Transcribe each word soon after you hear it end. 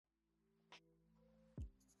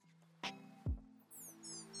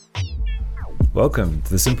Welcome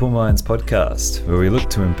to the Simple Minds podcast, where we look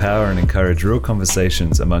to empower and encourage real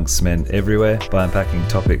conversations amongst men everywhere by unpacking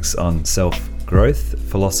topics on self-growth,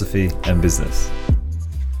 philosophy, and business.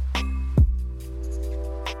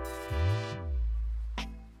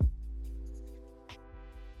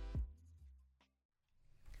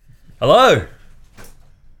 Hello!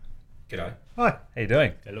 G'day. Hi. How you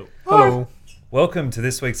doing? Hello. Hello. Welcome to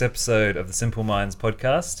this week's episode of the Simple Minds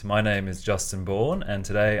podcast. My name is Justin Bourne, and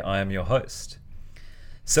today I am your host.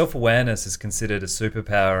 Self-awareness is considered a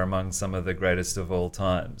superpower among some of the greatest of all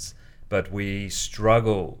times, but we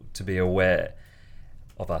struggle to be aware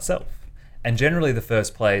of ourselves. And generally the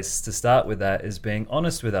first place to start with that is being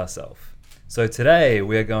honest with ourselves. So today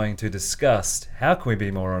we are going to discuss how can we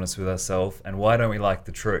be more honest with ourselves and why don't we like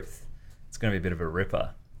the truth. It's going to be a bit of a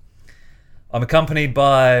ripper. I'm accompanied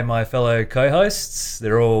by my fellow co-hosts.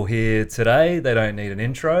 They're all here today. They don't need an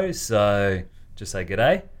intro, so just say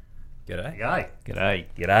g'day. G'day. G'day. G'day.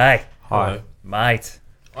 G'day. Hi. Hello. Mate.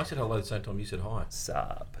 I said hello at the same time you said hi.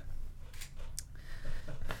 Sup.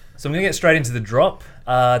 So I'm going to get straight into the drop.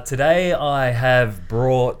 Today I have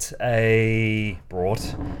brought a drink.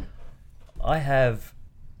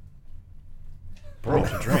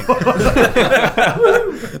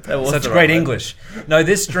 Such great English. No,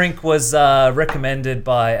 this drink was recommended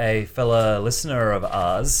by a fellow listener of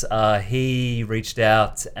ours. He reached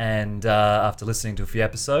out and after listening to a few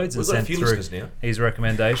episodes and We've got a sent few through listeners now. his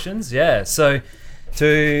recommendations. Yeah, so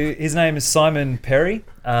his name is Simon Perry.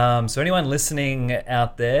 So anyone listening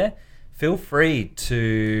out there, feel free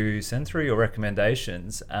to send through your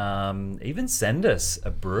recommendations. Even send us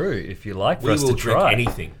a brew if you like for We us will to try. drink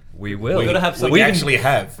anything. We will. We've got to have some- We We actually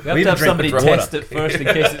have. We have We to have drink somebody water. test it first in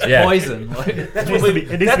case it's Yeah. poison. That's Like, what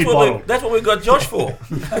it needs to be bottled. that's what we've got Josh for.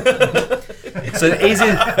 So the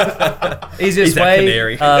easiest He's that way,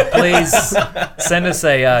 canary. please send us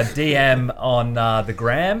a DM on the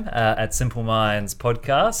gram at Simple Minds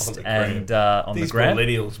Podcast On the gram. and on These the gram.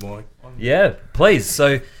 millennials, Mike. Yeah, please.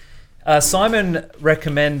 So Simon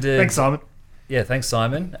recommended. Thanks, Simon. Yeah, thanks,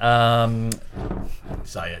 Simon.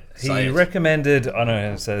 Say it. He Say it. recommended, I don't know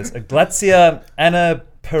how to say this, a Glacia Anna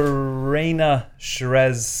Perina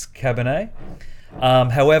Shiraz Cabernet.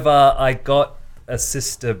 However, I got a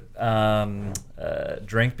sister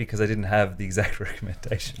drink because I didn't have the exact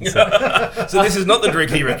recommendation. So So this is not the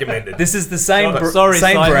drink he recommended. this is the same, Sorry,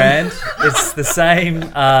 same Simon. brand. It's the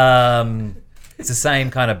same. It's the same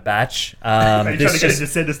kind of batch. Are you trying to get him to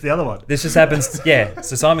send us the other one? This just happens. Yeah.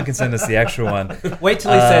 So Simon can send us the actual one. Wait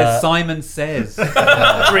till he says Simon says. Drink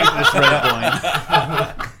this red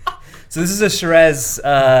wine. So this is a Shiraz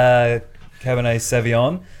Cabernet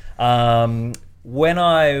Sauvignon. When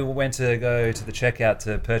I went to go to the checkout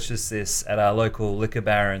to purchase this at our local liquor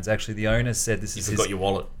barons, actually the owner said this You is forgot his. your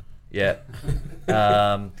wallet. Yeah.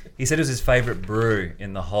 He said it was his favourite brew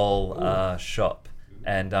in the whole shop.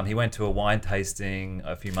 And he went to a wine tasting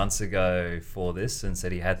a few months ago for this and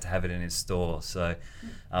said he had to have it in his store. So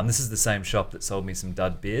this is the same shop that sold me some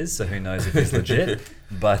dud beers, so who knows if it's legit.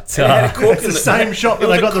 But It had a cork It's in the same shop it where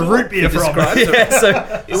was they a got the cork. root beer He from. described it. yeah,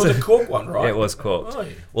 so It was a cork one, right? yeah, it was corked. Oh,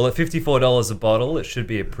 yeah. Well, at $54 a bottle, it should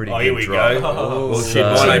be a pretty Oh, good here we drop. go. Oh, Well, so- shit,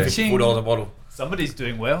 mine ain't Ching. $54 a bottle. Somebody's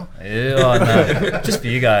doing well. Yeah, oh, no. Just for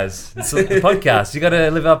you guys. It's a podcast. You got to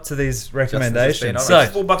live up to these recommendations. It's So,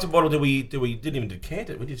 $4 a bottle. We didn't even decant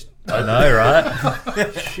it. We just I know,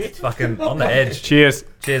 right? shit. Fucking on the edge. Cheers.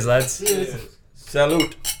 Cheers, lads.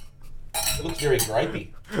 Salute. It looks very grapey.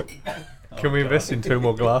 Can we invest in 2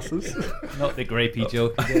 more glasses? Not the grapey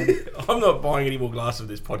joke again. I'm not buying any more glasses of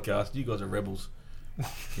this podcast. You guys are rebels.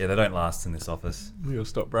 Yeah, they don't last in this office, You'll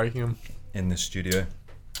stop breaking them. in this studio.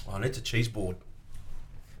 Oh, and it's a cheese board.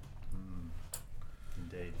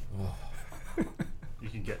 Indeed. You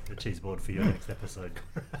can get the cheese board for your next episode.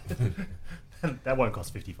 That won't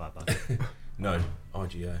cost $55. No,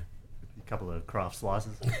 IGA. A couple of craft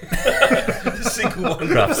slices. The single one.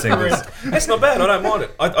 Craft singles. That's not bad. I don't mind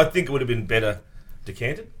it. I think it would have been better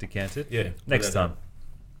decanted. Decanted? Yeah. Next without time.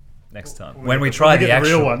 Next time. When When we we try get the the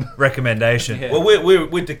real actual one. recommendation. Yeah. Well,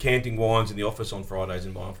 we're decanting wines in the office on Fridays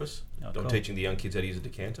in my office. Oh, I'm cool. teaching the young kids how to use a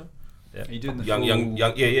decanter. Are you doing the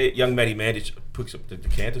Young Matty Mandich picks up the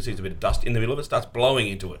decanter, sees a bit of dust in the middle of it, starts blowing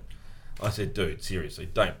into it. I said, dude, seriously,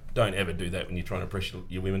 don't ever do that when you're trying to impress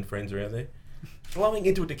your women friends around there. Blowing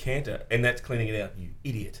into a decanter and that's cleaning it out, you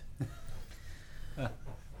idiot.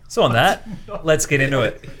 So on that, let's get into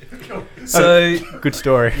it. So, Good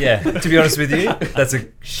story. yeah, to be honest with you, that's a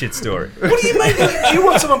shit story. What do you mean? Do you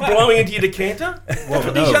want someone blowing into your decanter? That's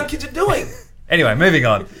what these young kids are doing. Anyway, moving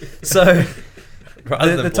on. So,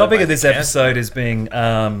 the topic of this episode is being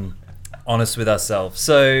honest with ourselves.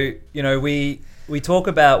 So, you know, we we talk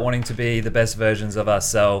about wanting to be the best versions of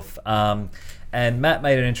ourselves. And Matt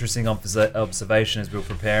made an interesting observation as we were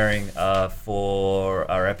preparing for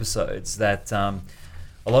our episodes that a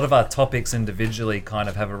lot of our topics individually kind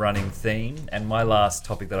of have a running theme. And my last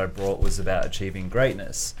topic that I brought was about achieving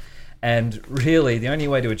greatness. And really, the only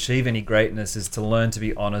way to achieve any greatness is to learn to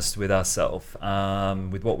be honest with ourselves,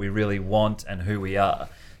 with what we really want and who we are.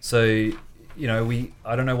 So, you know,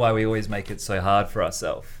 I don't know why we always make it so hard for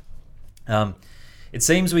ourselves. It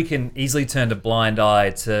seems we can easily turn a blind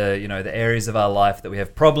eye to, you know, the areas of our life that we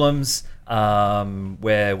have problems,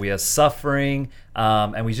 where we are suffering,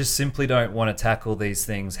 and we just simply don't want to tackle these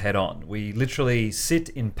things head on. We literally sit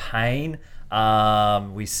in pain.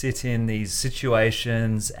 We sit in these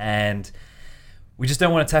situations and we just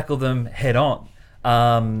don't want to tackle them head on.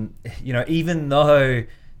 You know, even though,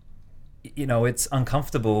 you know, it's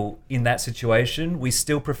uncomfortable in that situation, we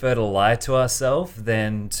still prefer to lie to ourselves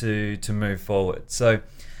than to move forward. So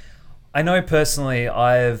I know personally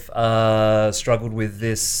I've struggled with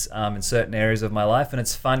this in certain areas of my life, and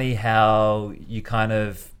it's funny how you kind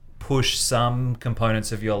of push some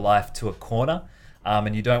components of your life to a corner,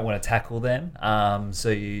 and you don't want to tackle them. So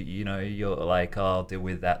you're like, oh, I'll deal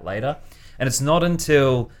with that later. And it's not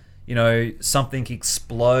until, you know, something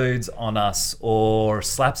explodes on us or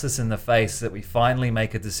slaps us in the face that we finally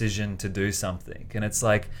make a decision to do something. And it's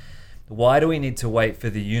like, why do we need to wait for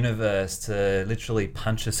the universe to literally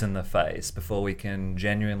punch us in the face before we can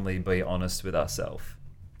genuinely be honest with ourselves?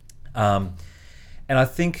 And I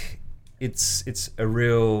think it's a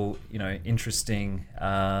real, you know, interesting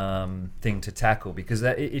thing to tackle, because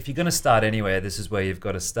if you're going to start anywhere, this is where you've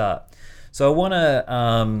got to start. So I want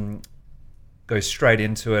to go straight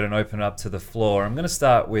into it and open it up to the floor. I'm going to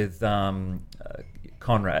start with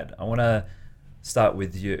Conrad. I want to start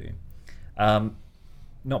with you.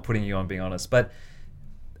 Not putting you on, being honest, but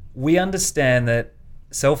we understand that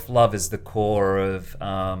self-love is the core of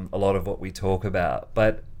a lot of what we talk about.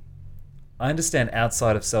 But I understand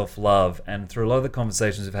outside of self-love, and through a lot of the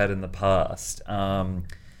conversations we've had in the past,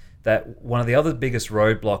 that one of the other biggest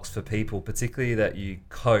roadblocks for people, particularly that you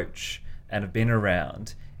coach and have been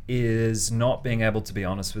around, is not being able to be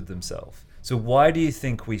honest with themselves. So why do you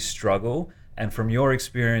think we struggle? And from your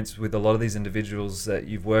experience with a lot of these individuals that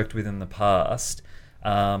you've worked with in the past,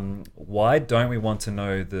 why don't we want to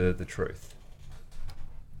know the truth?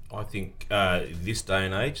 I think this day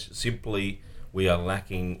and age, simply we are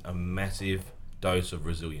lacking a massive dose of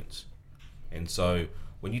resilience. And so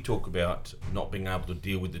when you talk about not being able to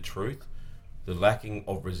deal with the truth, the lacking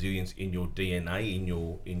of resilience in your DNA,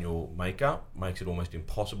 in your makeup, makes it almost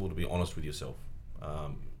impossible to be honest with yourself,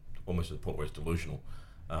 almost to the point where it's delusional.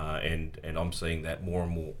 And I'm seeing that more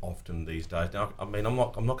and more often these days. Now, I mean, I'm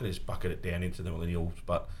not going to just bucket it down into the millennials,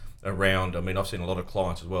 but around. I mean, I've seen a lot of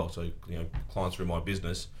clients as well. So, you know, clients through my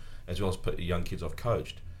business, as well as young kids I've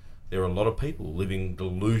coached. There are a lot of people living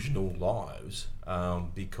delusional lives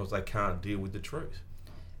because they can't deal with the truth.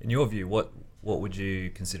 In your view, what would you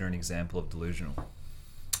consider an example of delusional?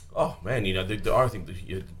 Oh man, you know, I think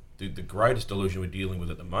the greatest delusion we're dealing with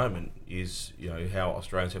at the moment is, you know, how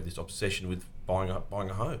Australians have this obsession with buying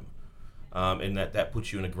a home, and that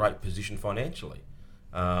puts you in a great position financially.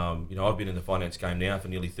 You know, I've been in the finance game now for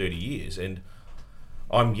nearly 30 years, and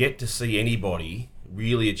I'm yet to see anybody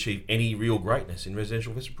really achieve any real greatness in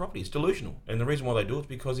residential investment property. It's delusional, and the reason why they do it is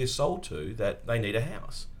because they're sold to that they need a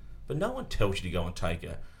house, but no one tells you to go and take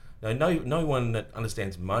a. No one that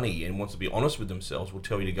understands money and wants to be honest with themselves will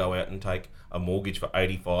tell you to go out and take a mortgage for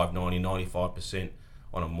 85, 90, 95%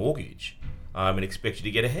 on a mortgage and expect you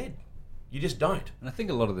to get ahead. You just don't. And I think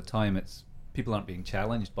a lot of the time it's people aren't being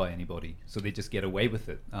challenged by anybody, so they just get away with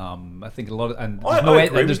it. I think a lot of, and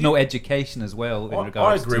there's no education as well in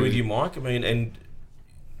regards to... I agree with you, Mike. I mean, and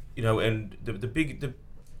you know, and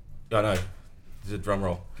I know. There's a drum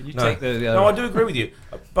roll. Can you take the... No, I do agree with you.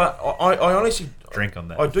 But I honestly... Drink on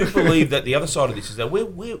that. I do believe that the other side of this is that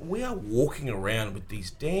we are walking around with these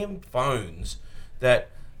damn phones that,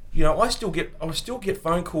 you know, I still get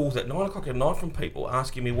phone calls at 9 o'clock at night from people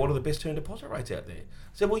asking me what are the best term deposit rates out there.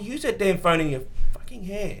 I said, well, use that damn phone in your fucking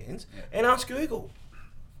hands and ask Google.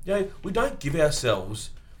 You know, we don't give ourselves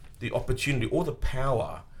the opportunity or the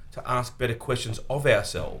power to ask better questions of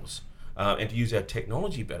ourselves. And to use our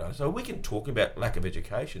technology better. So we can talk about lack of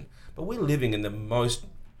education, but we're living in the most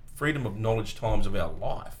freedom of knowledge times of our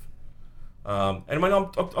life. And I mean,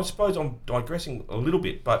 I suppose I'm digressing a little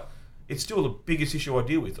bit, but it's still the biggest issue I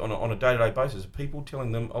deal with on a day-to-day basis, people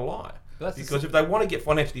telling them a lie. Because if they want to get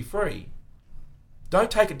financially free,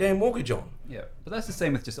 don't take a damn mortgage on. Yeah, but that's the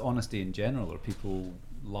same with just honesty in general, or people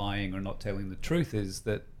lying or not telling the truth, is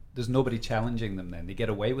that there's nobody challenging them. Then they get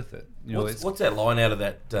away with it. You know, what's that line out of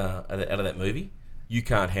that movie? You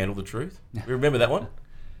can't handle the truth. You remember that one?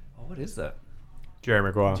 Oh, what is that? Jerry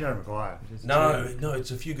Maguire. Jerry Maguire. No,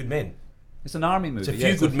 it's A Few Good Men. It's an army movie. It's A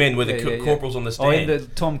Few Good Men where the corporal's on the stand. Oh, in the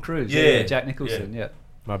Tom Cruise. Yeah. Jack Nicholson. Yeah.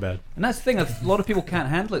 My bad. And that's the thing. A lot of people can't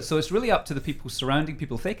handle it. So it's really up to the people surrounding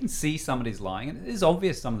people. If they can see somebody's lying, and it is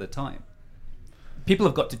obvious some of the time, people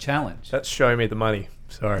have got to challenge. That's Show Me the Money.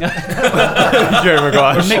 Sorry. Jerry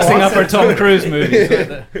Maguire. We're mixing up our Tom Cruise movies.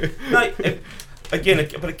 No,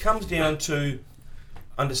 but it comes down to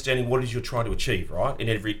understanding what it is you're trying to achieve, right? In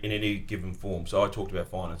any given form. So I talked about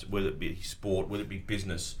finance, whether it be sport, whether it be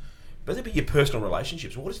business, whether it be your personal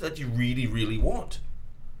relationships. What is it that you really, really want?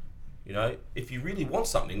 You know, if you really want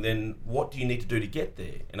something, then what do you need to do to get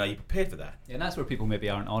there? And are you prepared for that? Yeah, and that's where people maybe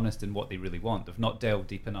aren't honest in what they really want. They've not delved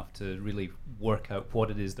deep enough to really work out what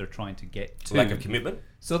it is they're trying to get to. Lack of commitment.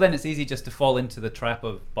 So then it's easy just to fall into the trap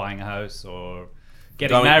of buying a house or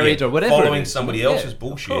getting married or whatever. Following somebody else's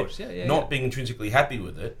bullshit, of course, not being intrinsically happy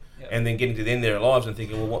with it, and then getting to the end of their lives and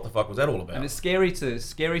thinking, well, what the fuck was that all about? And it's scary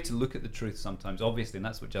to look at the truth sometimes, obviously, and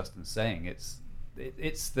that's what Justin's saying.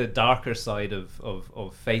 It's the darker side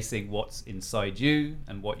of facing what's inside you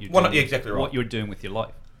and what you're doing, exactly right. What you're doing with your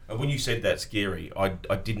life. And when you said that scary, I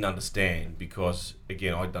didn't understand because,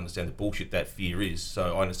 again, I didn't understand the bullshit that fear is,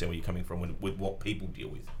 so I understand where you're coming from with what people deal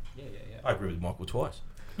with. Yeah. I agree with Michael twice.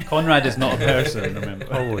 Conrad is not a person, remember.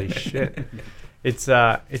 Holy shit.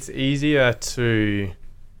 It's easier to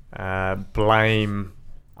blame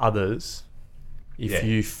others if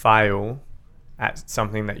you fail at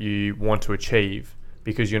something that you want to achieve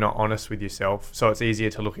because you're not honest with yourself. So it's easier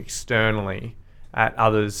to look externally at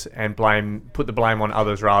others and put the blame on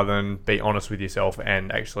others rather than be honest with yourself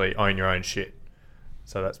and actually own your own shit.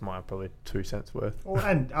 So that's my probably 2 cents worth. Well,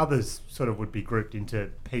 and others sort of would be grouped into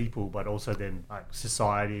people, but also then like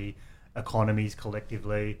society, economies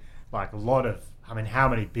collectively. Like a lot of, I mean, how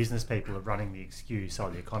many business people are running the excuse, oh,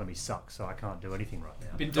 the economy sucks, so I can't do anything right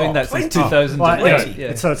now. Been doing that since 20.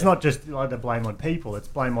 2020. So it's not just like the blame on people; it's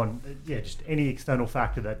blame on just any external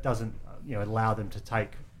factor that doesn't allow them to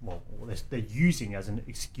take. Well, they're using as an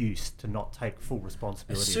excuse to not take full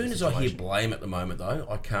responsibility. As soon as I hear blame at the moment, though,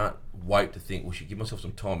 I can't wait to think we should give myself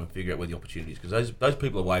some time and figure out where the opportunity is, because those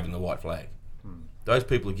people are waving the white flag. Those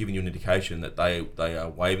people are giving you an indication that they are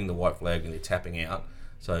waving the white flag and they're tapping out.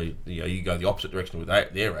 So you go the opposite direction with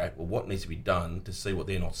they're at. Well, what needs to be done to see what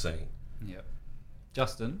they're not seeing? Yeah.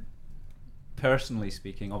 Justin, personally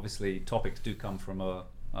speaking, obviously topics do come from a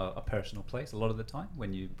personal place a lot of the time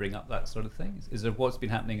when you bring up that sort of thing. Is there what's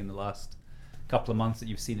been happening in the last couple of months that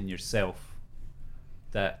you've seen in yourself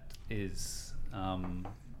that is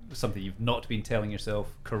something you've not been telling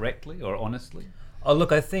yourself correctly or honestly? Oh,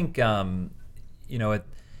 look, I think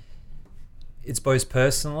it's both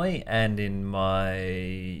personally and in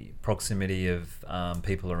my proximity of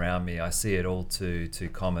people around me. I see it all too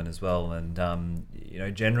common as well. And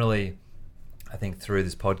generally, I think through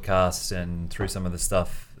this podcast and through some of the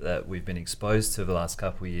stuff that we've been exposed to the last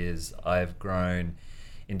couple of years, I've grown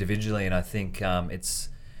individually, and I think it's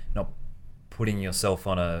not putting yourself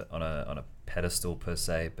on a pedestal per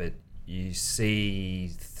se, but you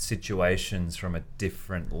see situations from a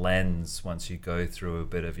different lens once you go through a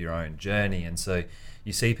bit of your own journey. And so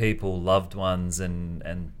you see people, loved ones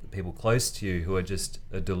and people close to you who are just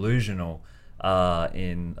delusional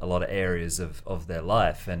in a lot of areas of their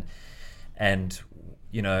life. And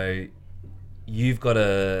you've got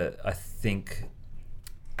to, I think,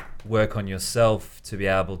 work on yourself to be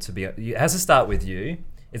able to be... It has to start with you.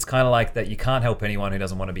 It's kind of like that you can't help anyone who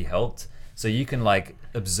doesn't want to be helped. So you can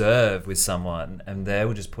observe with someone and they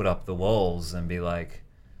will just put up the walls and be like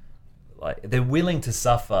they're willing to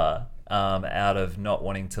suffer out of not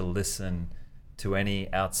wanting to listen to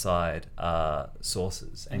any outside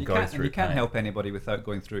sources and go through. And you can't help anybody without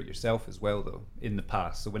going through it yourself as well, though. In the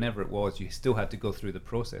past, so whenever it was, you still had to go through the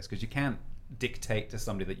process because you can't dictate to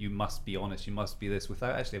somebody that you must be honest, you must be this,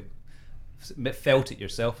 without actually felt it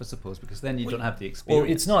yourself, I suppose, because then you don't have the experience.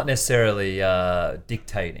 Well, it's not necessarily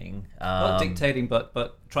dictating. Not dictating, but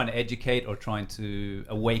trying to educate or trying to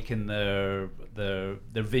awaken their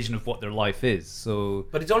vision of what their life is. So,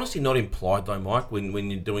 but it's honestly not implied, though, Mike. When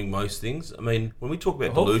you're doing most things, I mean, when we talk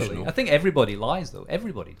about delusional, I think everybody lies, though.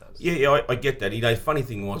 Everybody does. Yeah, I get that. The funny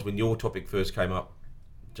thing was when your topic first came up,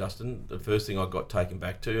 Justin, the first thing I got taken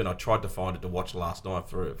back to, and I tried to find it to watch last night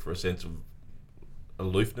for a sense of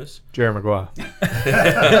aloofness. Jerry Maguire.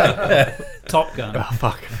 Top Gun. Oh,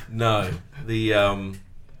 fuck. No, the fucking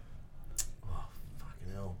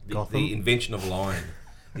hell, the Invention of Lying.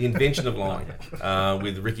 The Invention of Lying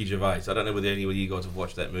with Ricky Gervais. I don't know whether any of you guys have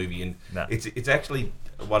watched that movie, and no. it's actually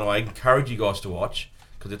one I encourage you guys to watch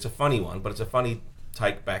because it's a funny one, but it's a funny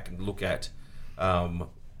take back and look at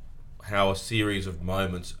how a series of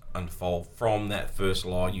moments unfold from that first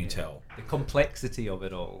lie you tell. The complexity of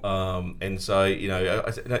it all. And so,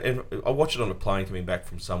 I watched it on a plane coming back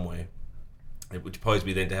from somewhere, which posed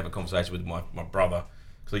me then to have a conversation with my brother,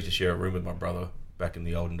 because I used to share a room with my brother back in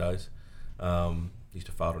the olden days. He used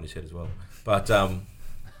to fart on his head as well. But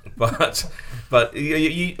when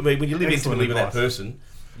you live intimately with that person,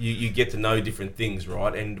 you get to know different things,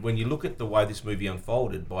 right? And when you look at the way this movie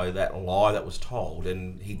unfolded by that lie that was told,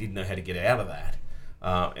 and he didn't know how to get out of that,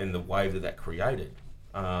 and the wave that created,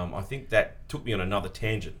 I think that took me on another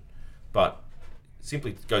tangent. But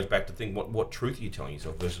simply goes back to think what truth are you telling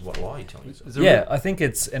yourself versus what lie are you telling yourself. Yeah, I think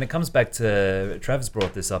and it comes back to, Travis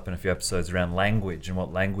brought this up in a few episodes around language and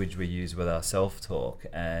what language we use with our self-talk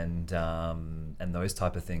and those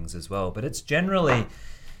type of things as well. But it's generally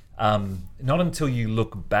not until you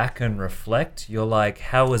look back and reflect, you're like,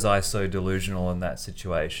 how was I so delusional in that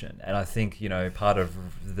situation? And I think, part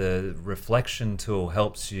of the reflection tool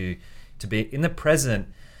helps you to be in the present.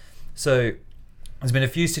 So there's been a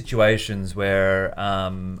few situations where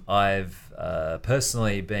I've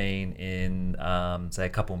personally been in, say, a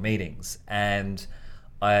couple meetings, and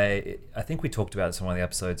I think we talked about this in one of the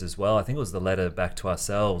episodes as well. I think it was the letter back to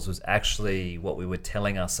ourselves was actually what we were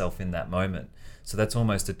telling ourselves in that moment. So that's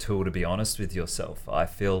almost a tool to be honest with yourself, I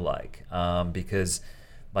feel like, because,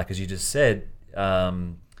 like as you just said,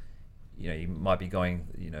 you might be going,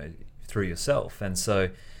 through yourself, and so,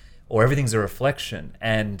 or everything's a reflection,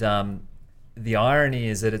 and the irony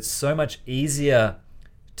is that it's so much easier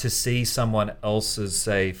to see someone else's,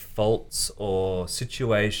 say, faults or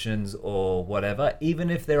situations or whatever, even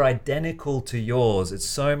if they're identical to yours. It's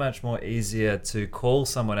so much more easier to call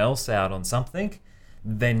someone else out on something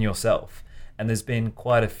than yourself. And there's been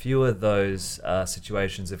quite a few of those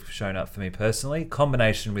situations that have shown up for me personally,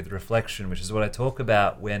 combination with reflection, which is what I talk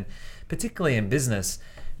about when, particularly in business,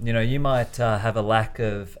 you might have a lack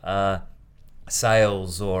of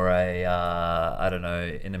sales or an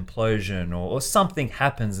implosion or something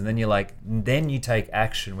happens, and then you take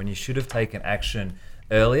action when you should have taken action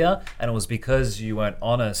earlier, and it was because you weren't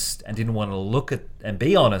honest and didn't want to look at and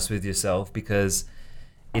be honest with yourself, because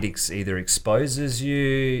it either exposes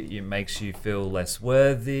you, it makes you feel less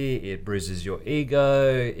worthy, it bruises your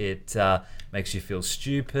ego, it makes you feel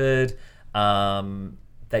stupid,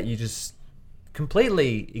 that you just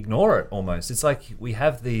completely ignore it almost. It's like we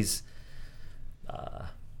have these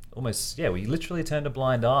we literally turned a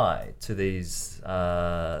blind eye to these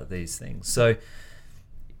things. So,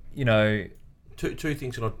 two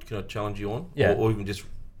things can I challenge you on, yeah, or even just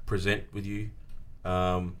present with you.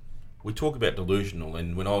 We talk about delusional,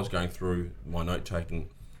 and when I was going through my note taking,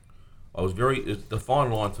 the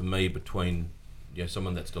fine line for me between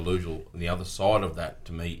someone that's delusional and the other side of that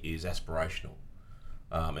to me is aspirational,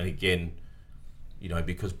 and again,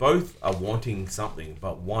 because both are wanting something,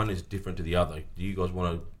 but one is different to the other. Do you guys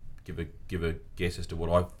want to give a guess as to what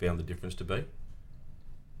I found the difference to be?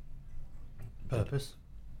 Purpose.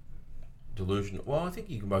 Delusional. Well, I think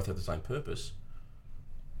you can both have the same purpose.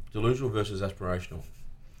 Delusional versus aspirational.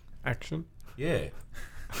 Action. Yeah.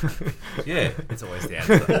 Yeah. It's always the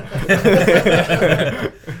answer.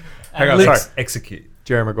 Hang on, sorry. Execute.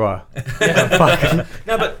 Jerry Maguire.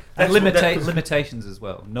 No, but and limitations as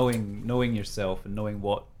well. Knowing yourself and knowing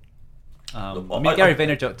what. Gary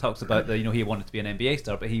Vaynerchuk talks about he wanted to be an NBA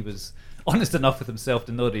star, but he was honest enough with himself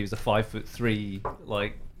to know that he was a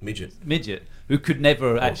 5'3" midget who could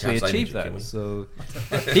never actually achieve that. So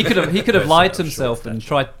he could have lied to himself and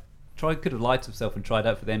tried out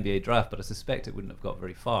for the NBA draft, but I suspect it wouldn't have got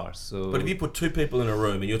very far. So, but if you put two people in a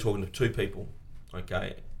room and you're talking to two people,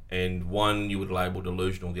 okay, and one you would label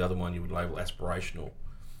delusional, the other one you would label aspirational.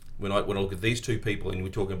 When I look at these two people, and we're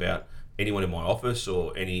talking about anyone in my office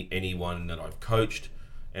or anyone that I've coached,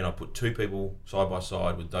 and I put two people side by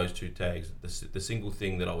side with those two tags, the single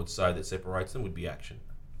thing that I would say that separates them would be action.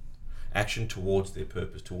 Action towards their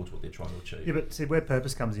purpose, towards what they're trying to achieve. Yeah, but see, where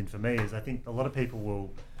purpose comes in for me is I think a lot of people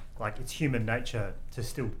will, it's human nature to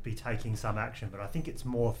still be taking some action, but I think it's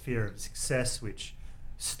more fear of success which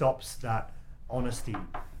stops that honesty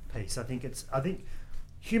piece. I think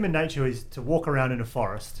human nature is to walk around in a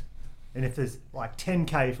forest, and if there's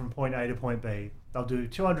 10k from point A to point B, they'll do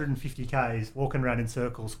 250k's walking around in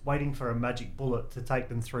circles waiting for a magic bullet to take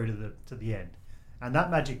them through to the end. And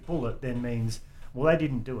that magic bullet then means, well, they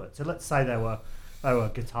didn't do it. So let's say they were a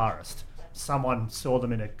guitarist. Someone saw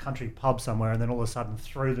them in a country pub somewhere and then all of a sudden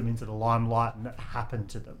threw them into the limelight, and it happened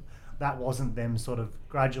to them. That wasn't them sort of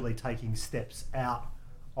gradually taking steps out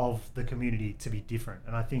of the community to be different.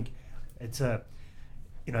 And I think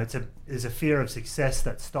there's a fear of success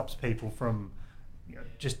that stops people from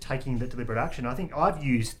just taking the deliberate action. I think I've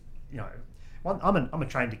used, I'm a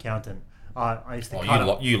trained accountant. I used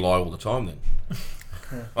to you lie all the time then.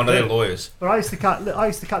 I know they're lawyers. But I used to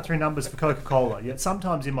cut through numbers for Coca-Cola. Yet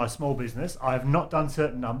sometimes in my small business, I have not done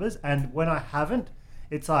certain numbers, and when I haven't,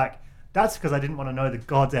 it's like, that's because I didn't want to know the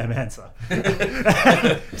goddamn answer.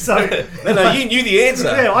 So no, you knew the answer.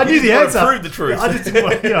 Yeah, I knew the answer. To prove the truth. I just didn't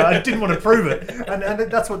want, I didn't want to prove it,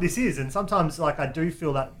 and that's what this is. And sometimes, like, I do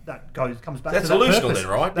feel that comes back. That's to that delusional, purpose,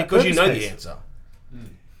 then, right? that Because you know purpose the piece. answer.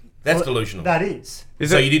 That's delusional. That is.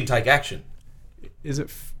 So you didn't take action. Is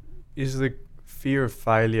the fear of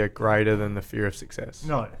failure greater than the fear of success?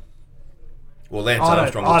 No. Well, Lance I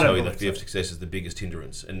Armstrong don't will tell you that believe fear of so. success is the biggest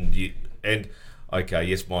hindrance, and okay,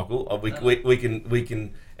 yes, Michael, we can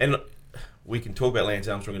talk about Lance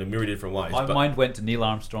Armstrong in a myriad of different ways. My but, mind went to Neil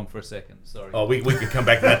Armstrong for a second. Sorry. Oh, we could come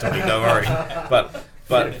back to that topic. Don't worry.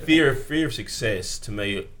 But fear of success to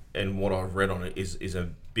me, and what I've read on it, is a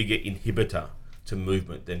bigger inhibitor to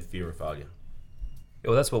movement than fear of failure.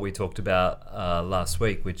 Well, that's what we talked about last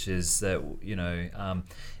week, which is that,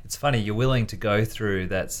 it's funny, you're willing to go through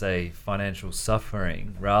that, say, financial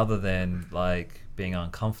suffering rather than, like, being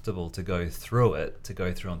uncomfortable to go through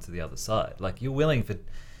onto the other side. Like, you're willing for,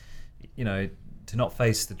 to not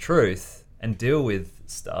face the truth and deal with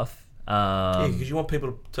stuff. Yeah, because you want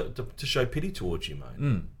people to show pity towards you, mate.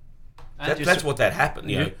 Mm. That's what that happened.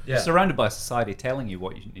 You're surrounded by society telling you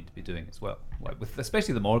what you need to be doing as well. Like with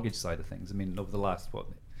especially the mortgage side of things. I mean, over the last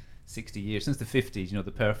 60 years, since the 50s,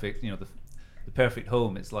 the perfect, the perfect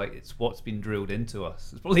home. It's like it's what's been drilled into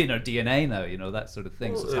us. It's probably in our DNA now. That sort of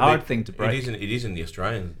thing. So it's a hard thing to break. It is in the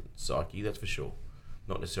Australian psyche, that's for sure.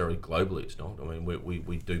 Not necessarily globally. It's not. I mean,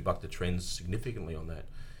 we do buck the trends significantly on that.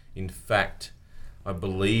 In fact, I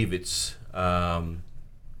believe it's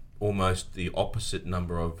almost the opposite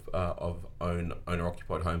number of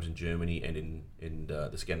owner-occupied homes in Germany and in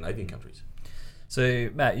the Scandinavian countries. So,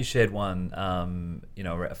 Matt, you shared one,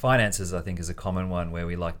 finances, I think, is a common one where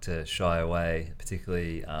we like to shy away,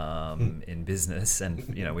 particularly in business, and,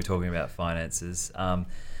 we're talking about finances.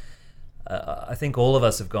 I think all of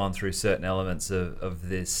us have gone through certain elements of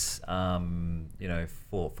this,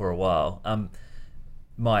 for a while.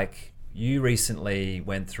 Mike, you recently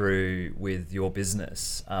went through with your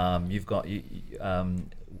business.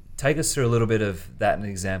 Take us through a little bit of that, an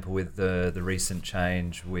example with the recent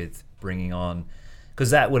change with bringing on, because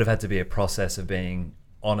that would have had to be a process of being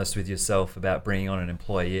honest with yourself about bringing on an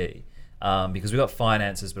employee, because we've got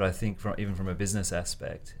finances, but I think even from a business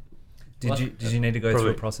aspect, did you need to go through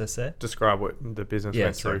a process there? Describe what the business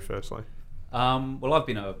went through firstly. Well, I've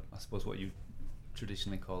been I suppose what you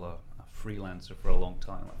traditionally call a freelancer for a long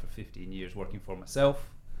time, like for 15 years working for myself.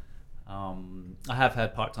 I have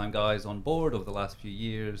had part-time guys on board over the last few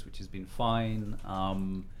years, which has been fine.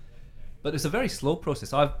 But it's a very slow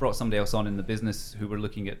process. I've brought somebody else on in the business who were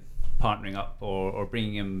looking at partnering up or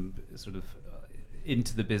bringing him sort of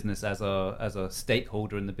into the business as a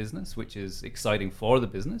stakeholder in the business, which is exciting for the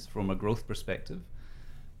business from a growth perspective.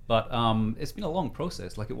 But it's been a long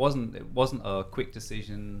process. Like it wasn't a quick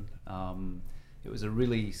decision. It was a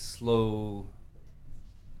really slow,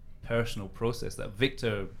 personal process that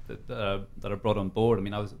Victor that I brought on board. I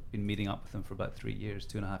mean, I've been meeting up with him for about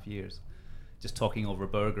 2.5 years, just talking over a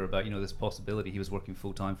burger about this possibility. He was working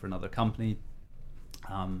full time for another company,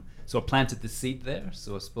 so I planted the seed there.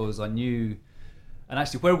 So I suppose I knew. And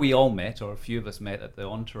actually, where we all met, or a few of us met at the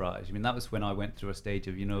Entourage, I mean, that was when I went through a stage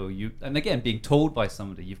of, and again, being told by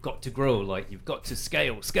somebody, you've got to grow, like, you've got to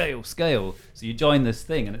scale. So you join this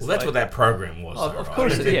thing, and it's that's what that program was. Of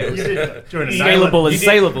course, it is. Scalable and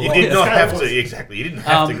saleable. You did not have to, exactly, you didn't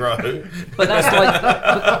have to grow. But that's like,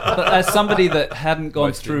 but as somebody that hadn't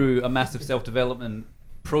gone through a massive self-development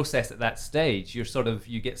process at that stage, you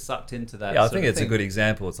get sucked into that. Yeah, I think it's a good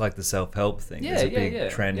example. It's like the self-help thing. There's a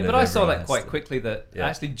big trend. Yeah, but I saw that quite quickly. That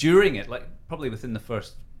actually during it, like probably within the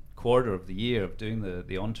first quarter of the year of doing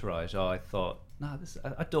the Entourage, I thought,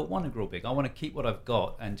 I don't want to grow big. I want to keep what I've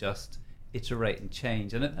got and just iterate and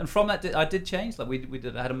change. And from that, I did change. Like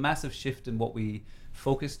I had a massive shift in what we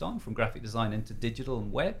focused on from graphic design into digital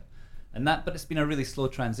and web, but it's been a really slow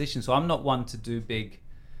transition. So I'm not one to do big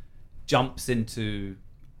jumps into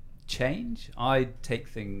change. I take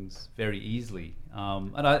things very easily,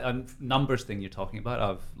 and numbers thing you're talking about,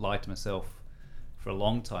 I've lied to myself for a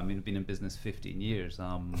long time. I mean, I've been in business 15 years.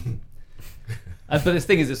 But this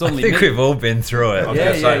thing is, it's only. I think we've all been through it. I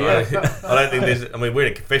don't think there's. I mean, we're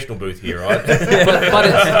in a confessional booth here, right?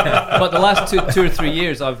 but the last two or 3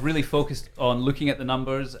 years, I've really focused on looking at the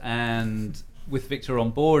numbers and with Victor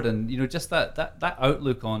on board, and just that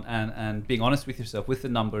outlook on and being honest with yourself with the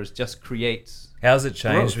numbers just creates. How's it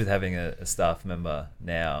changed growth. with having a staff member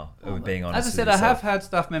now? With being honest, As I said, with I have yourself? had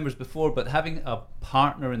staff members before, but having a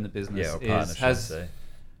partner in the business or partner, should I say.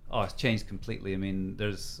 it's changed completely. I mean,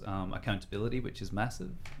 there's accountability, which is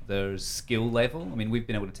massive. There's skill level. I mean, we've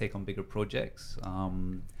been able to take on bigger projects.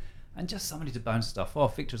 And just somebody to bounce stuff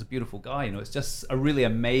off. Victor's a beautiful guy, It's just a really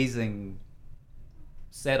amazing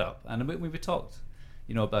setup. And we've talked,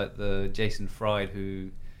 about the Jason Fried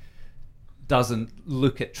who doesn't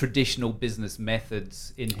look at traditional business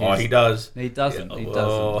methods in his... Oh, he does. He doesn't. Yeah, He oh.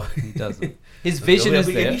 doesn't. He doesn't. His vision is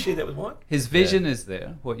Can there. you share that with Mike? His vision is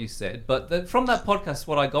there, what you said. But from that podcast,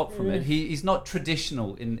 what I got from it, he's not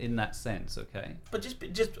traditional in that sense, okay? But just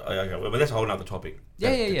okay, well, that's a whole other topic. Yeah.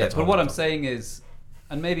 That's a But whole what other I'm topic. saying is,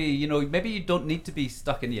 and maybe you don't need to be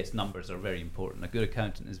stuck in. Yes, numbers are very important. A good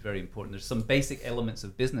accountant is very important. There's some basic elements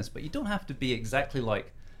of business, but you don't have to be exactly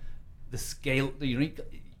like the scale,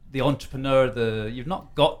 the entrepreneur. You've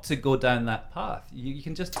not got to go down that path. You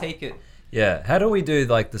can just take it. Yeah. How do we do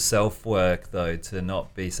like the self work though to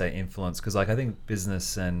not be say influenced? Because like I think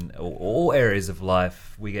business and all areas of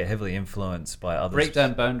life we get heavily influenced by others. Break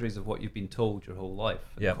down boundaries of what you've been told your whole life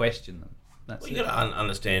and Yeah. question them. That's Well, it. you got to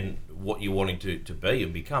understand what you're wanting to be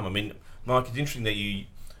and become. I mean, Mike, it's interesting that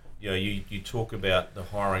you talk about the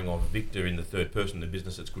hiring of Victor in the third person in the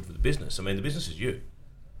business that's good for the business. I mean, the business is you.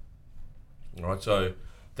 All right, so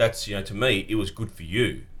that's, to me, it was good for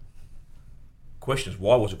you. Question is,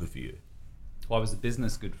 why was it good for you? Why was the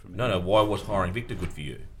business good for me? No, why was hiring Victor good for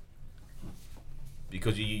you?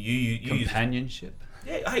 Because you Companionship.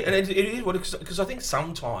 Yeah, hey, and it is what, because I think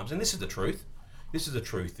sometimes, and this is the truth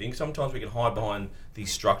thing, sometimes we can hide behind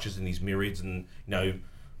these structures and these myriads and,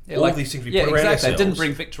 all these things we put around exactly. ourselves. I didn't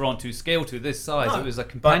bring Victor on to scale to this size. No, It was a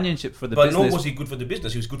companionship for the but business. nor was he good for the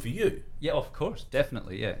business, he was good for you. Yeah, of course.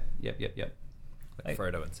 Definitely, yeah. Yep. Like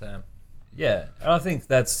Frodo and Sam. Yeah, and I think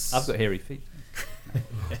that's I've got hairy feet.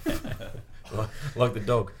 Like the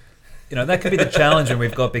dog. that could be the challenge when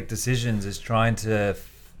we've got big decisions is try to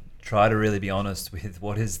really be honest with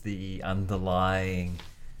what is the underlying,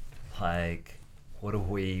 like, what are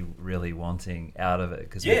we really wanting out of it?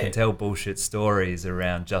 Because we can tell bullshit stories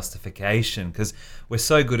around justification because we're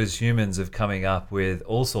so good as humans of coming up with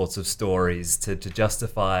all sorts of stories to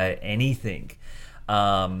justify anything.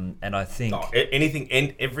 And I think... anything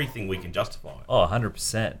and everything we can justify. Oh,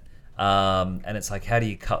 100%. And it's like, how do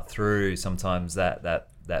you cut through sometimes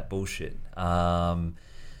that bullshit? And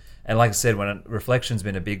like I said, reflection's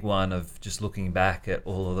been a big one of just looking back at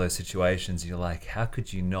all of those situations. You're like, how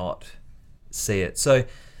could you not see it? So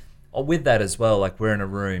with that as well, like we're in a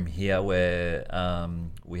room here where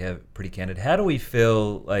we have pretty candid. How do we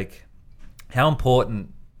feel like, how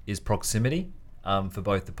important is proximity for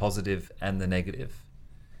both the positive and the negative?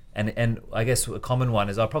 And I guess a common one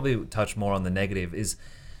is, I'll probably touch more on the negative is,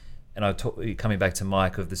 and coming back to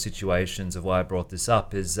Mike of the situations of why I brought this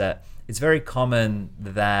up, is that it's very common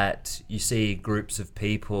that you see groups of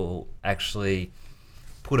people actually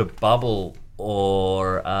put a bubble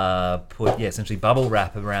or essentially bubble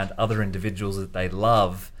wrap around other individuals that they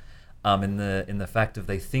love, in the fact of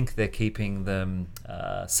they think they're keeping them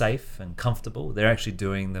safe and comfortable. They're actually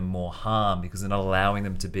doing them more harm because they're not allowing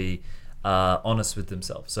them to be honest with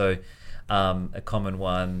themselves. So a common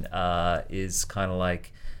one is kind of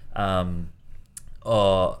like,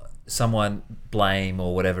 someone blame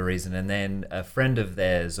or whatever reason, and then a friend of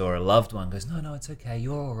theirs or a loved one goes, no, it's okay,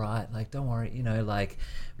 you're all right, like, don't worry,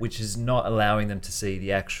 which is not allowing them to see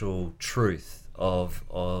the actual truth of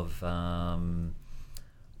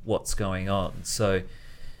what's going on. So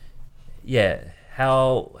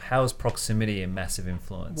how is proximity a massive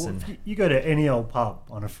influence? Well, And if you go to any old pub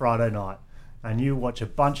on a Friday night and you watch a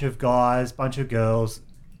bunch of guys, bunch of girls,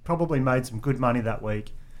 probably made some good money that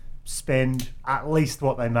week, spend at least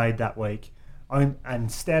what they made that week,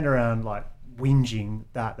 and stand around like whinging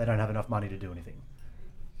that they don't have enough money to do anything.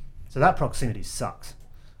 So that proximity sucks.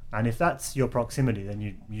 And if that's your proximity, then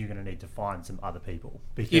you're going to need to find some other people.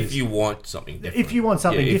 Because If you want something different. if you want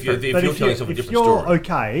something different, If but you're telling someone a if different you're story.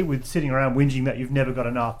 okay with sitting around whinging that you've never got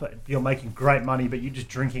enough, but you're making great money, but you're just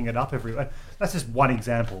drinking it up everywhere. That's just one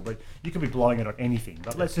example, but you could be blowing it on anything.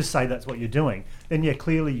 But let's just say that's what you're doing. Then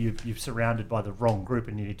clearly you're surrounded by the wrong group,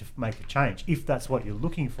 and you need to make a change if that's what you're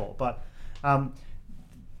looking for. But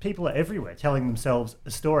people are everywhere telling themselves a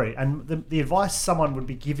story, and the advice someone would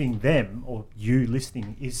be giving them, or you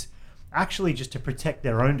listening, is actually just to protect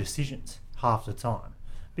their own decisions half the time.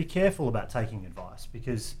 Be careful about taking advice,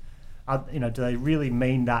 because do they really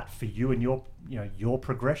mean that for you and your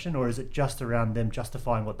progression, or is it just around them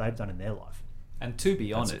justifying what they've done in their life? And to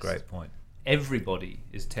be honest, that's a great point. everybody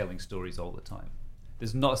is telling stories all the time.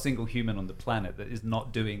 There's not a single human on the planet that is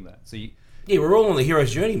not doing that. So we're all on the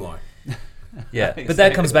hero's journey, Mike. Yeah, but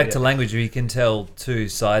that comes back to language. You can tell two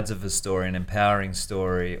sides of a story, an empowering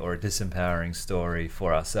story or a disempowering story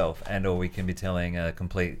for ourselves, and or we can be telling a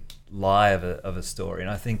complete lie of a story. And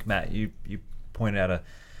I think, Matt, you pointed out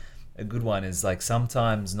a good one is like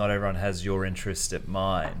sometimes not everyone has your interest at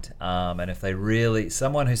mind. And if they really,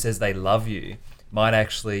 someone who says they love you might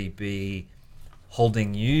actually be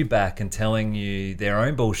holding you back and telling you their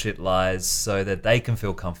own bullshit lies so that they can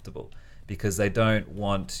feel comfortable, because they don't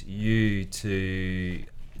want you to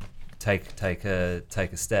take a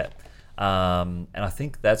step. And I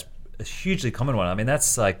think that's a hugely common one. I mean,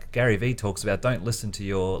 that's like Gary Vee talks about, don't listen to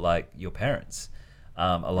your parents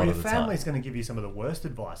a lot of the time. Your family's going to give you some of the worst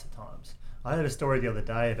advice at times. I heard a story the other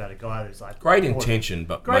day about a guy who's like... Great intention,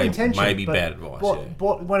 but maybe bad advice.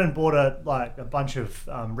 Went and bought a bunch of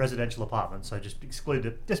residential apartments, so just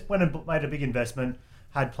excluded... Just went and made a big investment,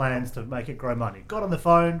 had plans to make it grow money. Got on the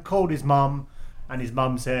phone, called his mum, and his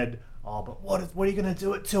mum said, "Oh, but what are you going to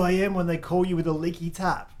do at 2 a.m. when they call you with a leaky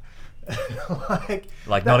tap?"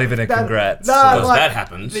 Not even a congrats. Because that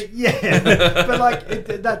happens.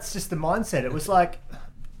 But that's just the mindset. It was like,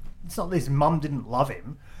 it's not that his mum didn't love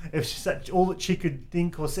him. It was just that all that she could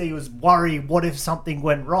think or see was worry, what if something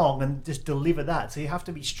went wrong, and just deliver that. So you have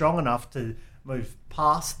to be strong enough to move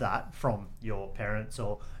past that from your parents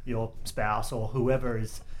or your spouse or whoever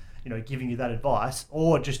is, giving you that advice,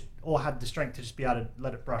 or have the strength to just be able to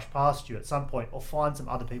let it brush past you at some point, or find some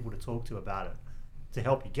other people to talk to about it to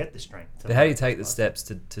help you get the strength. But how do you take the steps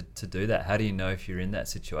to do that? How do you know if you're in that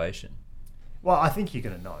situation? Well, I think you're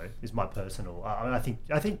going to know. Is my personal. I think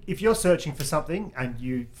if you're searching for something and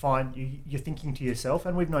you find you're thinking to yourself,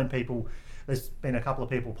 and we've known people. There's been a couple of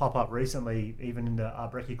people pop up recently, even in the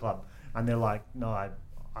Brekkie Club, and they're like, "No,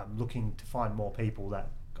 I'm looking to find more people that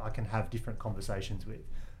I can have different conversations with."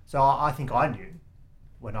 So I think I knew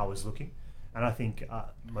when I was looking, and I think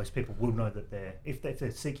most people will know that if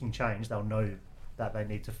they're seeking change, they'll know that they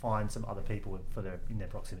need to find some other people in their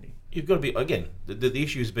proximity. You've got to be, again, the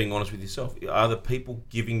issue is being honest with yourself. Are the people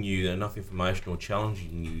giving you enough information or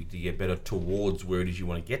challenging you to get better towards where it is you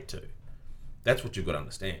want to get to? That's what you've got to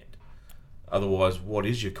understand. Otherwise, what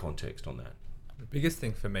is your context on that? The biggest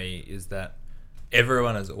thing for me is that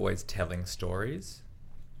everyone is always telling stories,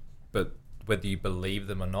 but whether you believe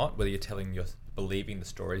them or not, whether you're believing the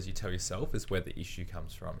stories you tell yourself is where the issue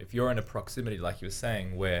comes from. If you're in a proximity, like you were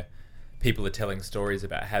saying, where people are telling stories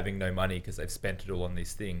about having no money because they've spent it all on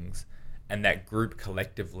these things, and that group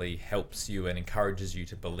collectively helps you and encourages you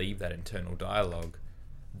to believe that internal dialogue,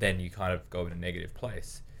 then you kind of go in a negative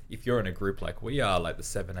place. If you're in a group like we are, like the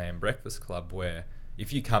 7 a.m. Breakfast Club, where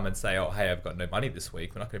if you come and say, "Oh, hey, I've got no money this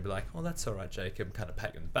week," we're not going to be like, "Oh, that's all right, Jacob," kind of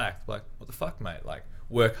pat you on the back. Like, what the fuck, mate? Like,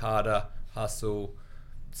 work harder, hustle,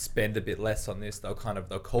 spend a bit less on this. They'll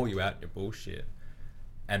call you out in your bullshit.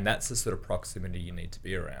 And that's the sort of proximity you need to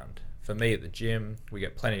be around. For me at the gym, we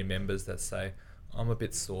get plenty of members that say, "I'm a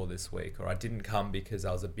bit sore this week," or "I didn't come because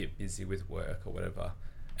I was a bit busy with work," or whatever.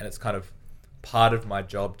 And it's kind of part of my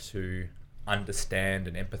job to understand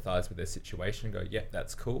and empathize with their situation and go, "Yeah,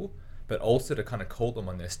 that's cool." But also to kind of call them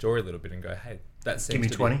on their story a little bit and go, "Hey, that seems give me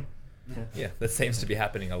to 20. Yeah, that seems to be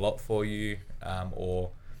happening a lot for you," or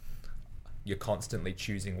you're constantly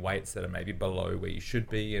choosing weights that are maybe below where you should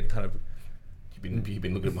be, and kind of You've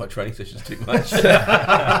been looking at my training sessions too much.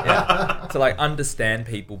 Yeah. To understand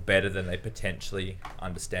people better than they potentially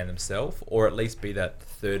understand themselves, or at least be that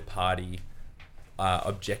third party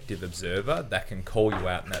objective observer that can call you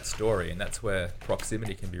out in that story. And that's where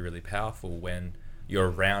proximity can be really powerful, when you're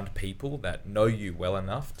around people that know you well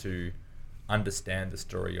enough to understand the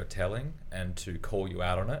story you're telling and to call you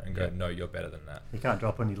out on it and go, "No, you're better than that." You can't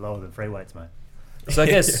drop any lower than free weights, mate. So I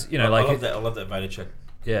guess, I love that Vaynerchuk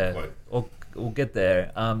quote. We'll get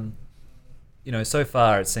there. So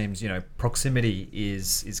far it seems, proximity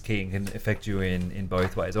is key and can affect you in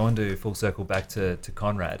both ways. I want to do full circle back to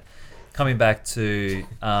Conrad. Coming back to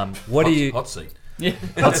Hot seat. Yeah.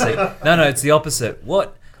 Hot seat. No, it's the opposite.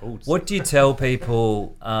 What do you tell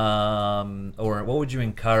people, or what would you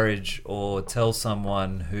encourage or tell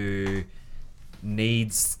someone who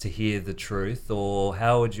needs to hear the truth, or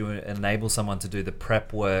how would you enable someone to do the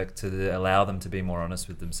prep work to allow them to be more honest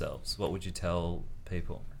with themselves? What would you tell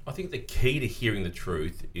people? I think the key to hearing the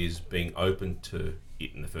truth is being open to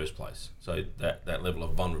it in the first place. So that level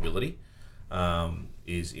of vulnerability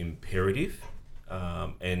is imperative,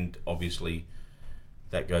 and obviously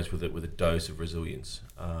that goes with it with a dose of resilience.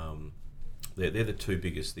 They're the two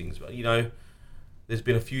biggest things. But there's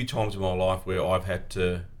been a few times in my life where I've had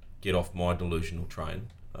to get off my delusional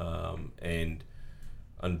train and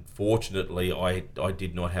unfortunately, I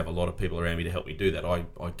did not have a lot of people around me to help me do that. I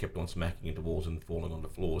kept on smacking into walls and falling onto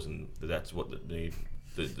floors, and that's what the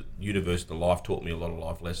universe, the life taught me a lot of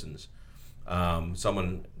life lessons.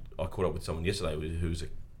 I caught up with someone yesterday who's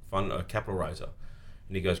a capital raiser,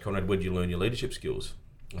 and he goes, "Conrad, where did you learn your leadership skills?"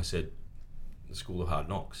 I said, "The School of Hard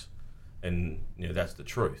Knocks," and that's the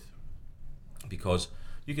truth, because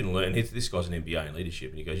you can learn. This guy's an MBA in leadership,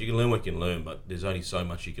 and he goes, "You can learn what you can learn, but there's only so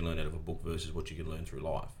much you can learn out of a book versus what you can learn through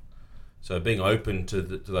life." So being open to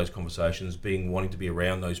those conversations, wanting to be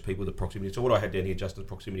around those people, the proximity. So what I had down here, Justin,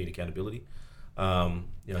 proximity and accountability. Hang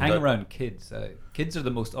around kids. Kids are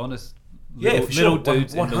the most honest Yeah, for sure. little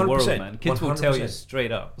dudes in the world, 100%. man. Kids will tell you 100%.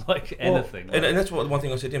 straight up, like anything. And that's one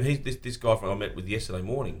thing I said to him. He's this guy I met with yesterday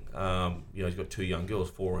morning. He's got 2 young girls,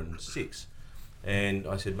 4 and 6. And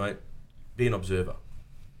I said, "Mate, be an observer.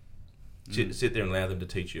 Sit there and allow them to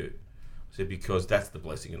teach you." I said, because that's the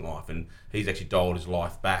blessing in life. And he's actually dialed his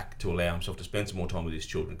life back to allow himself to spend some more time with his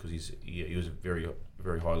children, because he was a very,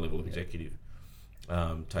 very high level of executive,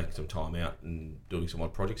 taking some time out and doing some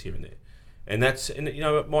odd projects here and there. And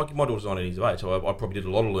my daughter's 19 years of age, so I probably did a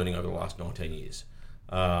lot of learning over the last 19 years.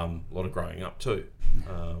 A lot of growing up too,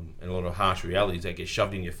 and a lot of harsh realities that get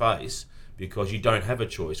shoved in your face because you don't have a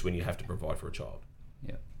choice when you have to provide for a child.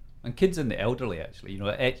 Yeah, and kids and the elderly, actually,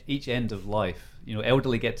 at each end of life,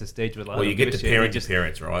 elderly get to a stage where You get to parent your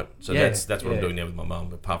parents, right? So Yeah, that's what yeah. I'm doing now with my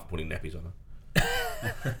mum, apart from putting nappies on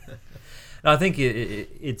her. No, I think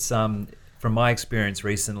it's from my experience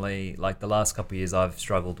recently, like the last couple of years, I've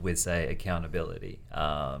struggled with, say, accountability.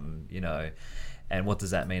 And what does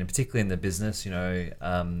that mean? And particularly in the business, I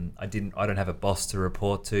don't have a boss to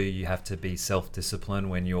report to. You have to be self-disciplined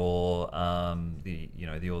when you're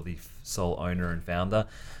the sole owner and founder.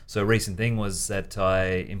 So a recent thing was that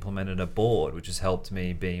I implemented a board, which has helped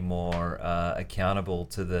me be more accountable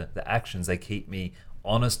to the actions. They keep me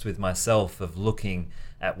honest with myself of looking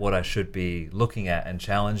at what I should be looking at and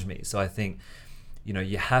challenge me. So I think,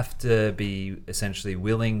 you have to be essentially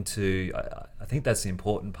willing to, I think that's the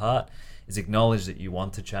important part, is acknowledge that you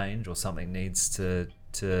want to change or something needs to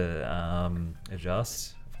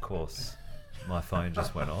adjust. Of course, my phone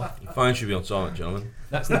just went off. Your phone should be on silent, gentlemen.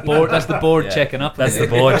 That's the board. That's the board Yeah. checking up. That's the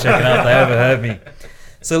board checking up. They overheard me.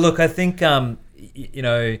 So look, I think, But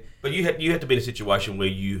you had to be in a situation where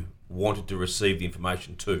you wanted to receive the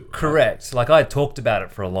information too. Right? correct. Like I talked about it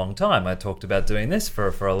for a long time. I talked about doing this for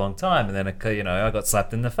a long time, and then I got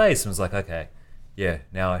slapped in the face and was like, okay, yeah,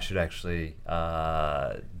 now I should actually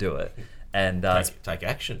do it and Take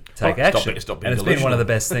action. take action. Stop being and it's been one of the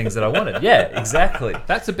delusional. best things that I wanted. Yeah, exactly.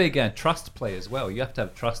 That's a big trust play as well. You have to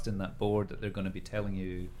have trust in that board that they're going to be telling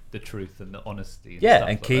you the truth and the honesty. And Yeah, stuff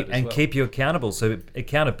and like keep that as well. keep you accountable. So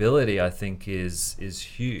accountability, I think, is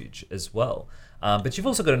huge as well. But you've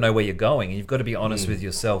also got to know where you're going, and you've got to be honest with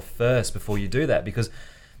yourself first before you do that. Because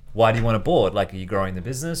why do you want a board? Like, are you growing the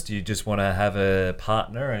business? Do you just want to have a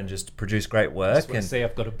partner and just produce great work? Just want And to say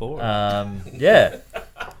I've got a board. yeah,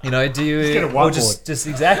 do you? Just get a or whiteboard. just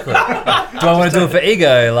exactly. Do I want to do it for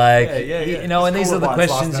ego? Like, Yeah. and Just these call are it the by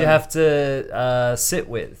its questions last you name. have to sit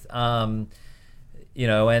with. And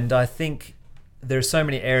I think there are so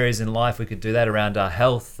many areas in life we could do that around our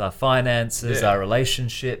health, our finances, Yeah. our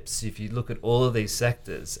relationships. If you look at all of these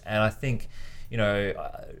sectors, and I think,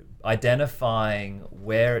 identifying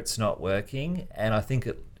where it's not working, and I think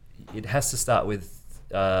it has to start with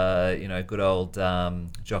good old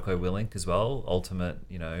Jocko Willink as well. Ultimate,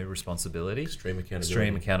 responsibility, Extreme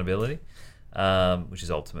extreme accountability, which is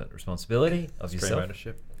ultimate responsibility of Extreme yourself.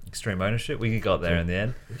 ownership. Extreme ownership. We got there in the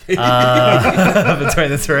end between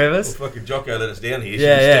the three of us. Well, fucking Jocko let us down here.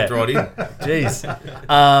 Yeah, She yeah. stepped right in.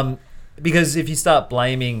 Jeez. Because if you start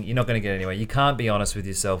blaming, you're not going to get anywhere. You can't be honest with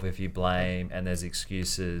yourself if you blame and there's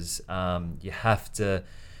excuses. You have to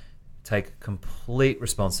take complete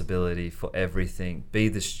responsibility for everything. Be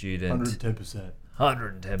the student. 110%.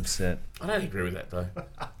 110%. I don't agree with that though.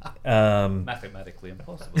 Mathematically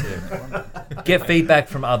impossible. Isn't it? Get feedback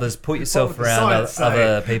from others. Put yourself What would the around science say?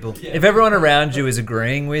 other people. If everyone around you is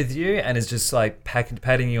agreeing with you and is just like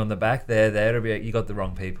patting you on the back, it'll be you got the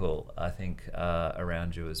wrong people. I think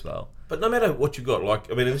around you as well. But no matter what you got,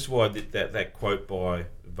 this is why I did that quote by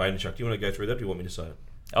Vaynerchuk. Do you want to go through that? Or do you want me to say it?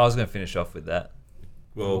 I was going to finish off with that,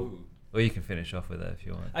 Well, or you can finish off with that if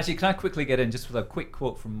you want. Actually, can I quickly get in just with a quick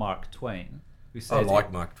quote from Mark Twain, who says, I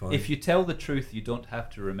like Mark Twain. "If you tell the truth, you don't have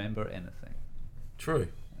to remember anything." True.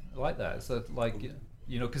 I like that. So,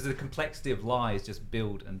 because the complexity of lies just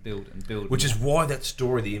build and build and build. Which is why that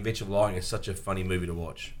story, The Invention of Lying, is such a funny movie to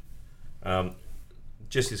watch.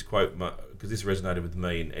 Just this quote, because this resonated with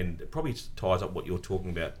me, and it probably ties up what you're talking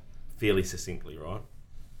about fairly succinctly, right?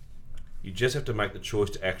 You just have to make the choice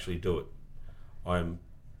to actually do it. I'm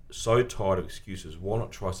so tired of excuses. Why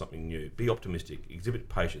not try something new? Be optimistic, exhibit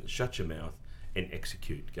patience, shut your mouth, and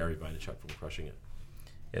execute. Gary Vaynerchuk from Crushing It.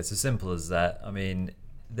 Yeah, it's as simple as that. I mean,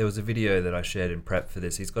 there was a video that I shared in prep for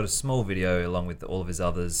this. He's got a small video along with all of his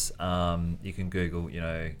others. You can Google,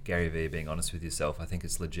 Gary Vee being honest with yourself. I think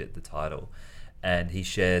it's legit, the title. And he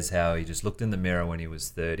shares how he just looked in the mirror when he was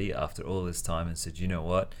 30 after all this time and said, you know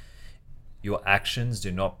what? Your actions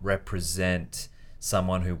do not represent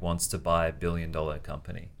someone who wants to buy $1 billion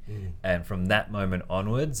company. And from that moment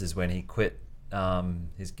onwards is when he quit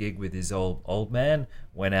his gig with his old man,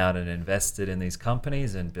 went out and invested in these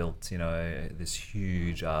companies and built, this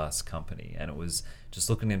huge ass company. And it was just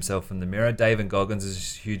looking at himself in the mirror. David Goggins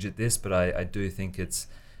is huge at this, but I do think it's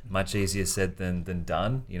much easier said than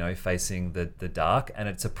done, facing the dark. And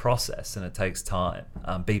it's a process and it takes time.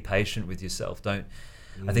 Be patient with yourself.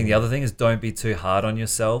 I think the other thing is don't be too hard on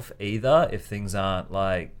yourself either if things aren't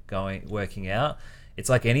working out. It's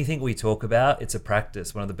like anything we talk about, it's a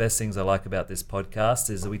practice. One of the best things I like about this podcast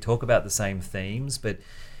is that we talk about the same themes, but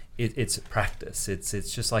it's practice. It's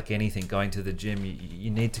just like anything, going to the gym, you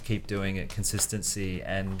need to keep doing it, consistency,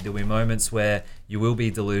 and there'll be moments where you will be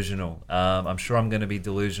delusional. I'm sure I'm going to be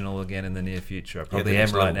delusional again in the near future. I probably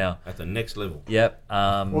am right now. At the next level. Yep.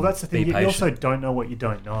 Well, that's the thing. You also don't know what you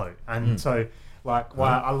don't know. And so,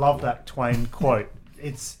 I love that Twain quote.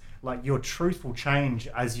 It's like your truth will change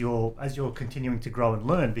as you're continuing to grow and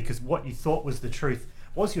learn, because what you thought was the truth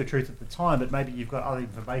was your truth at the time, but maybe you've got other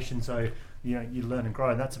information, so you learn and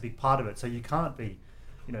grow, and that's a big part of it. So you can't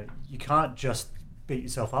you can't just beat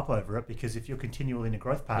yourself up over it, because if you're continually in a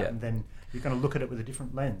growth pattern, then you're going to look at it with a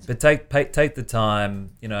different lens. But take the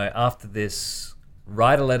time, after this,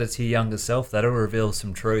 write a letter to your younger self. That'll reveal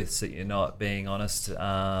some truths that you're not being honest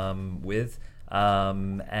with,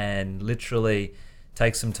 and literally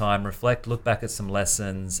take some time, reflect, look back at some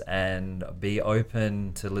lessons, and be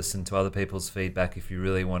open to listen to other people's feedback if you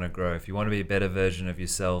really want to grow. If you want to be a better version of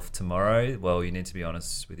yourself tomorrow, well, you need to be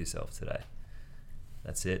honest with yourself today.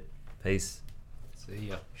 That's it. Peace. See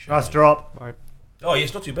ya. Nice drop. Bye. Oh,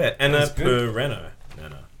 yes, not too bad. Anna Perano. No.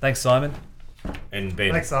 Thanks, Simon. And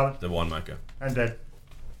Ben, Thanks, Simon. the winemaker. And Ben.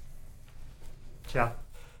 Ciao.